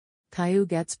Caillou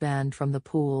gets banned from the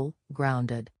pool,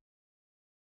 grounded.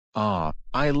 Ah,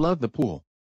 I love the pool.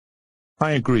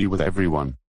 I agree with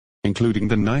everyone, including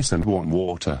the nice and warm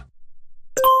water.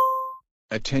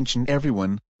 Attention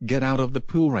everyone, get out of the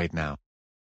pool right now.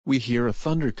 We hear a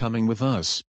thunder coming with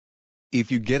us.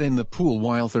 If you get in the pool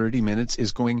while 30 minutes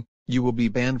is going, you will be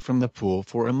banned from the pool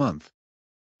for a month.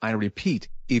 I repeat,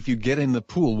 if you get in the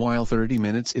pool while 30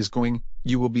 minutes is going,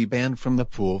 you will be banned from the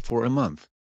pool for a month.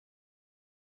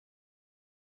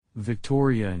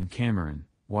 Victoria and Cameron,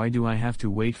 why do I have to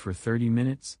wait for 30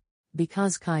 minutes?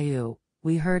 Because Caillou,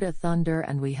 we heard a thunder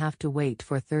and we have to wait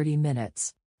for 30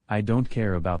 minutes. I don't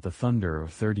care about the thunder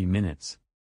of 30 minutes.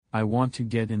 I want to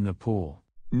get in the pool.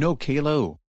 No,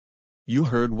 Caillou. You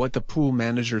heard what the pool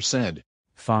manager said.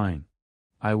 Fine.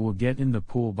 I will get in the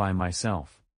pool by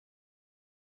myself.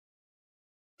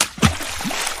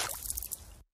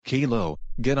 Caillou,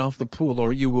 get off the pool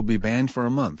or you will be banned for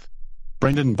a month.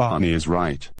 Brendan Barney is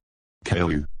right.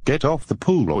 Caillou, get off the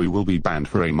pool or you will be banned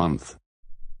for a month.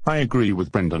 I agree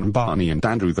with Brendan Barney and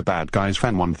Andrew the Bad Guys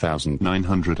fan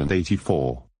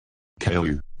 1984.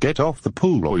 Caillou, get off the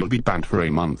pool or you'll be banned for a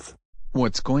month.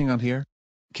 What's going on here?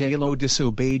 Caillou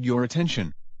disobeyed your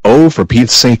attention. Oh, for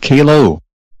Pete's sake, Caillou.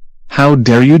 How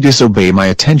dare you disobey my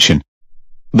attention?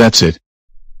 That's it.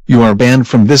 You are banned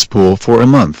from this pool for a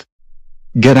month.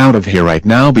 Get out of here right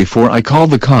now before I call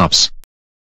the cops.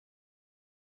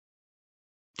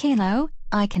 Caillou,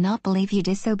 I cannot believe you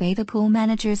disobey the pool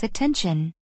manager's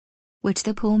attention. Which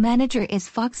the pool manager is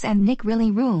Fox and Nick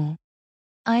really rule.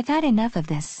 I've had enough of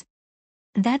this.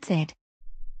 That's it.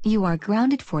 You are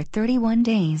grounded for 31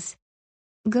 days.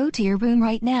 Go to your room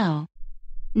right now.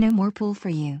 No more pool for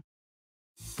you.